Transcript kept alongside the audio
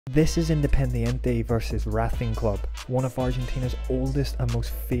This is Independiente versus Racing Club, one of Argentina's oldest and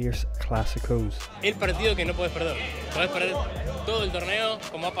most fierce clásicos. El partido que no puedes perder. Podés perder todo el torneo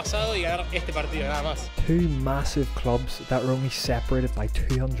como ha pasado y ganar este partido, nada más. Two massive clubs that are only separated by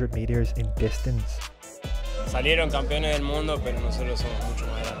 200 meters in distance. Salieron campeones del mundo, pero nosotros somos mucho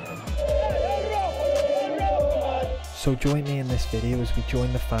más grandes. So join me in this video as we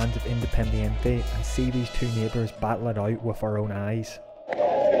join the fans of Independiente and see these two neighbours battle it out with our own eyes.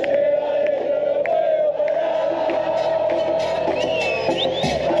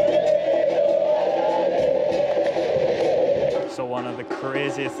 So one of the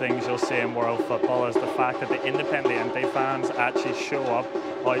craziest things you'll see in world football is the fact that the Independiente fans actually show up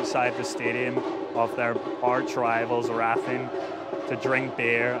outside the stadium of their arch rivals Racing to drink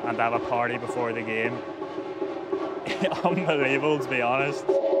beer and have a party before the game. Unbelievable, to be honest.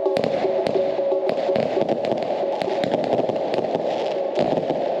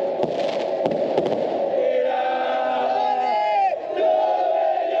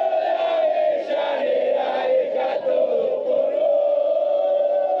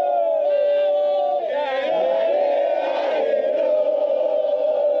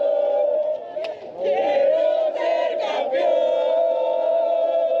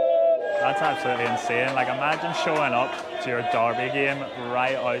 That's absolutely insane. Like, imagine showing up to your derby game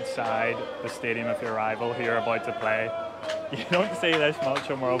right outside the stadium of your rival who you're about to play. You don't see this much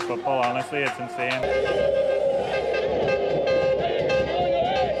in world football, honestly, it's insane.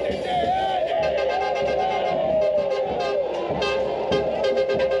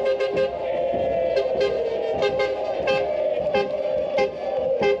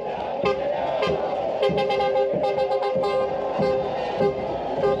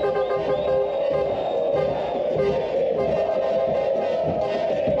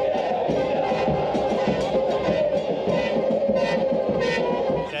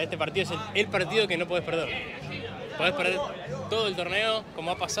 Este partido es el partido que no puedes perder. Podés perder todo el torneo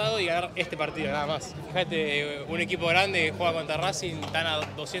como ha pasado y ganar este partido, nada más. Fíjate, un equipo grande que juega contra Racing, están a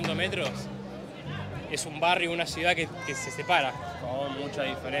 200 metros, es un barrio, una ciudad que se separa. Con mucha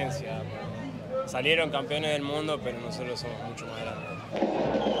diferencia. Salieron campeones del mundo, pero nosotros somos mucho más grandes.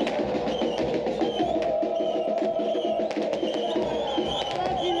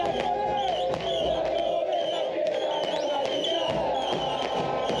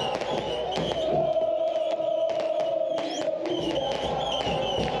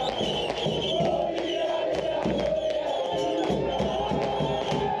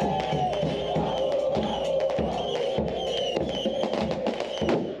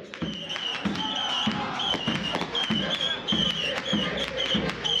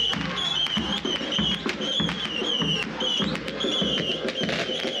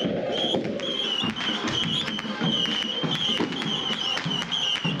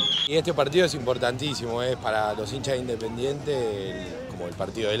 Y este partido es importantísimo, es para los hinchas de Independiente como el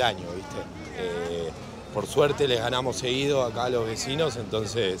partido del año, ¿viste? Por suerte les ganamos seguido acá a los vecinos,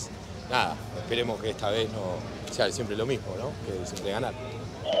 entonces nada, esperemos que esta vez no sea siempre lo mismo, ¿no? Que siempre ganar.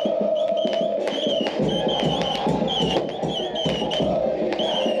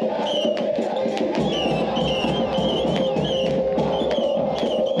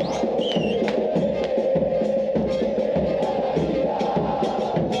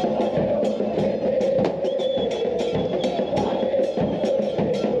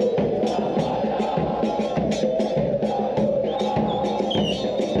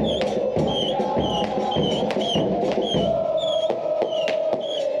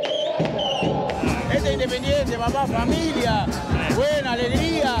 Independiente, papá, familia, buena,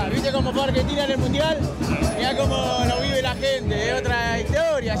 alegría. ¿Viste cómo fue Argentina en el Mundial? Mirá cómo lo vive la gente, es otra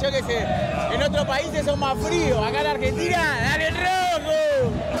historia. Yo qué sé, en otros países son más fríos. Acá en Argentina, ¡dale el rojo!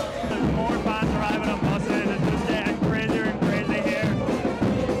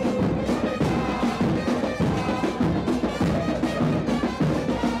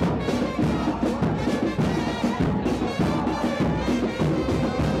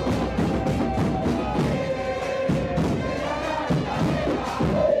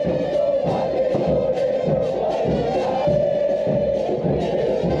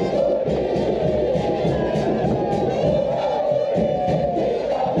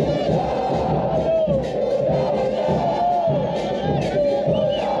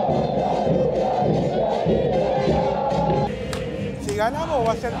 Si ganamos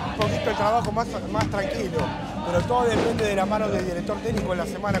va a ser un poquito el trabajo más tranquilo. pero todo depende de la mano del director técnico en la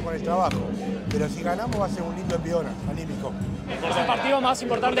semana con el trabajo. Pero si ganamos va a ser un lindo envión anímico. Es el partido más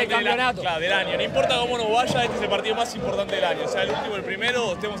importante del campeonato. Claro, del año. No importa cómo nos vaya, este es el partido más importante del año. Sea el último o el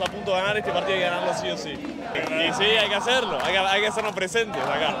primero, estemos a punto de ganar, este partido hay que ganarlo sí o sí. Y sí, hay que hacerlo, hay que hacernos presentes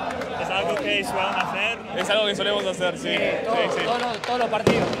acá. ¿Es algo que suelen hacer? Es algo que solemos hacer, sí. Todos los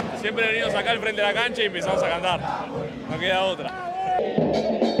partidos. Siempre venimos acá al frente de la cancha y empezamos a cantar. No queda otra.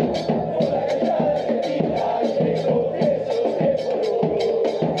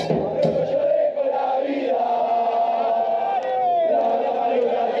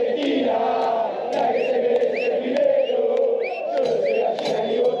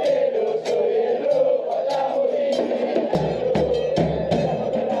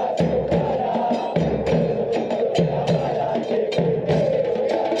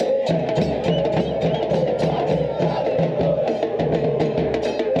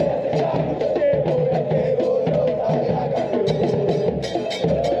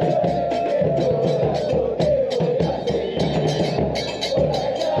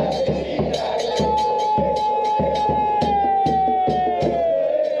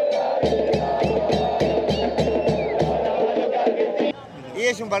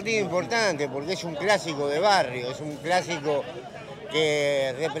 Es un partido importante porque es un clásico de barrio, es un clásico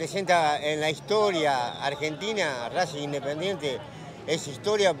que representa en la historia argentina. Racing Independiente es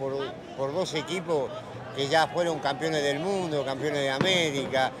historia por dos equipos que ya fueron campeones del mundo, campeones de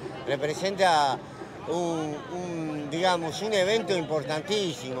América. Representa digamos, un evento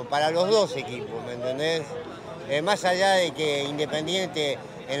importantísimo para los dos equipos, ¿me entendés? Más allá de que Independiente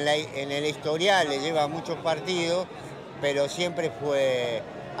en el historial le lleva muchos partidos, pero siempre fue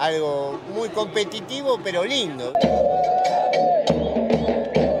algo muy competitivo, pero lindo.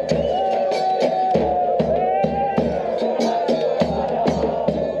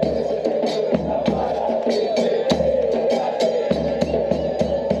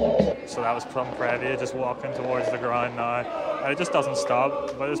 So that was Plum Previa, just walking towards the ground now. And it just doesn't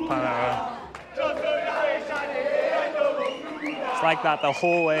stop, but it's panning around. It's like that the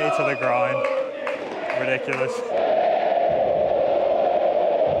whole way to the ground. Ridiculous.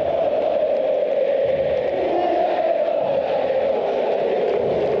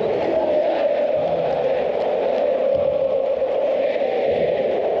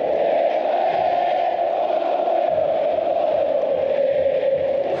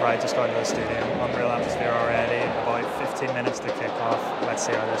 Right, just going to the stadium. Unreal atmosphere already. About 15 minutes to kick off. Let's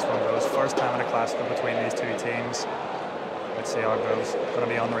see how this one goes. First time in a Clásico between these two teams. Let's see how it goes. It's going to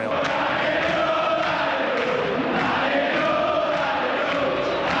be unreal.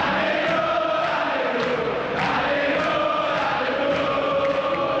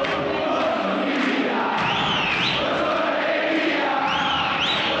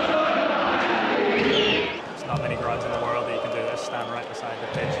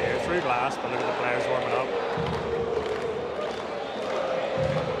 Glass, but look at the players warming up.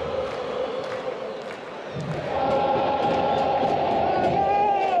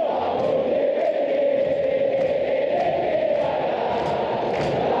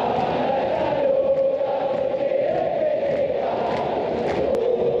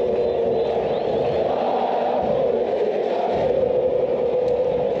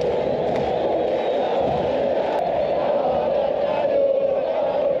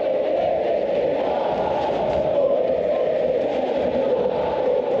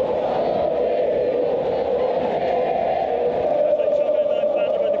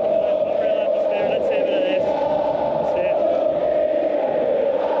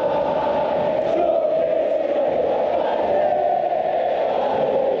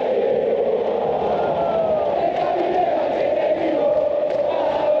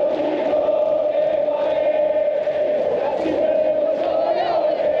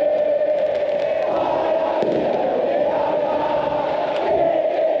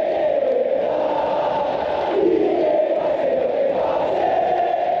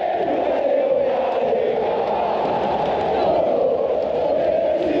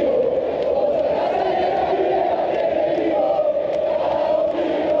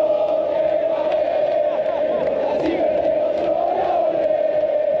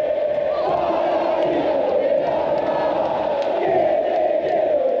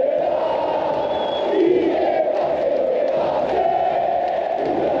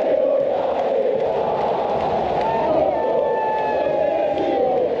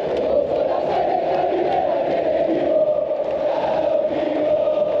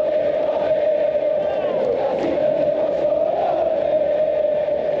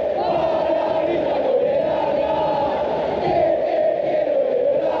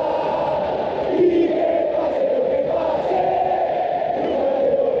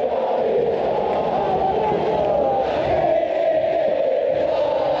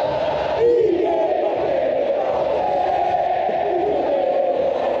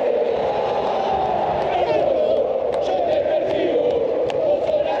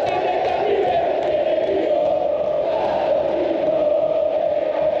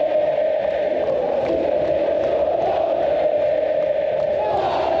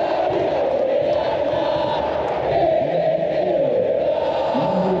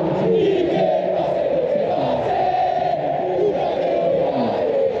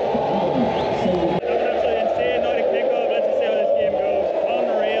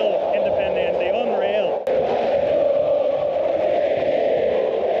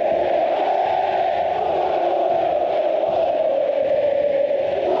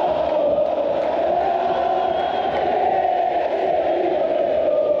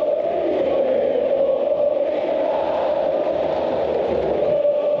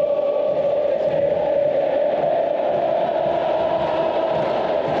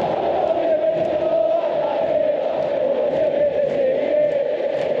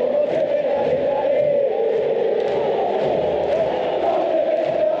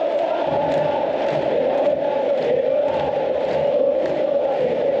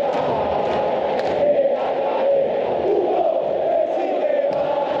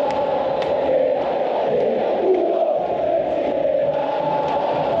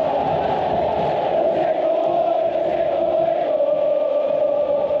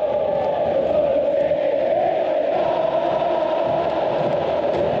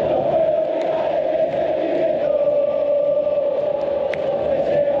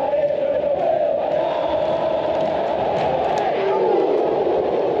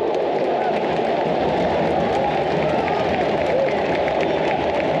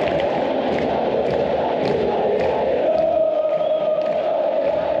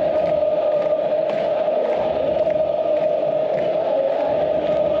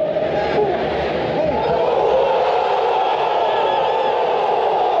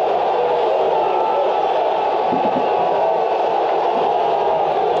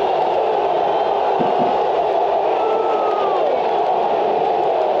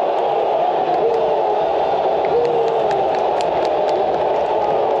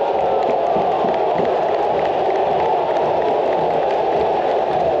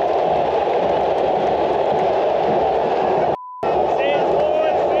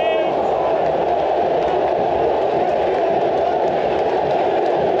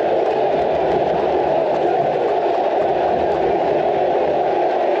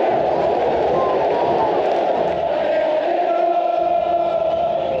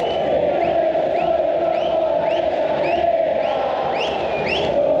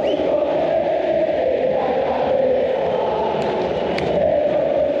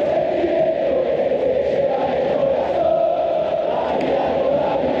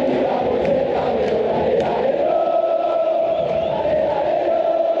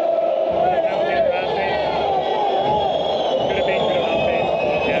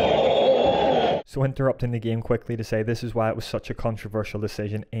 So interrupting the game quickly to say this is why it was such a controversial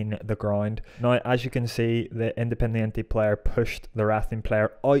decision in the ground. Now, as you can see, the Independiente player pushed the Racing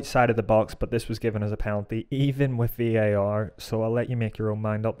player outside of the box, but this was given as a penalty, even with VAR. So I'll let you make your own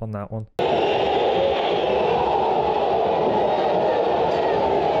mind up on that one.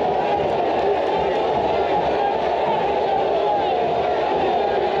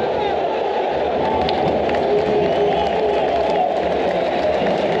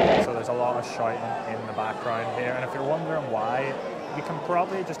 Shouting in the background here, and if you're wondering why, you can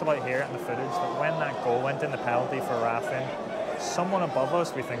probably just about hear it in the footage that when that goal went in, the penalty for Racing, someone above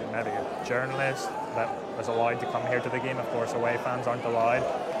us, we think maybe a journalist that was allowed to come here to the game, of course away fans aren't allowed,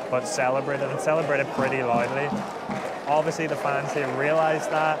 but celebrated pretty loudly. Obviously the fans here realised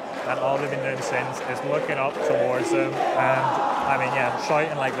that, and all they've been doing since is looking up towards them and, I mean, yeah,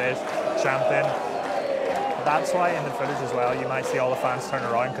 shouting like this, chanting. That's why in the footage as well, you might see all the fans turn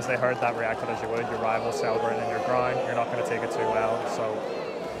around because they heard that, reacted as you would. Your rival celebrating in your ground, you're not going to take it too well. So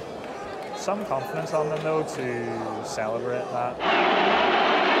some confidence on them though to celebrate that.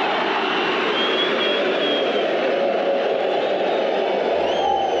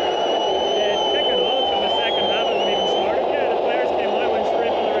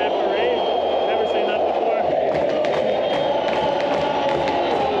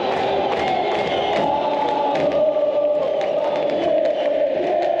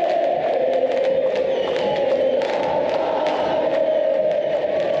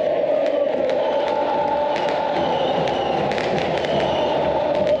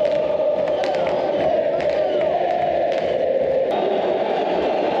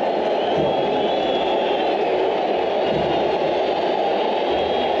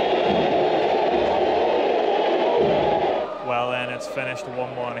 Finished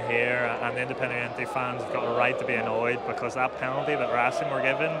 1-1 here, and the Independiente fans have got a right to be annoyed because that penalty that Racing were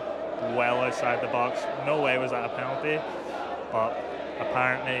given, well outside the box. No way was that a penalty, but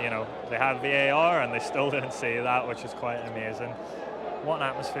apparently, you know, they had VAR and they still didn't see that, which is quite amazing. What an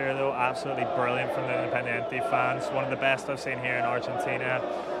atmosphere though, absolutely brilliant from the Independiente fans. One of the best I've seen here in Argentina.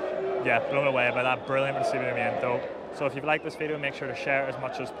 Yeah, blown away by that brilliant recibimiento. So if you've liked this video, make sure to share it as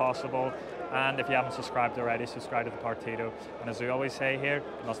much as possible. And if you haven't subscribed already, subscribe to the Partido. And as we always say here,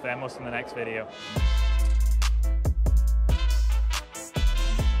 nos vemos in the next video.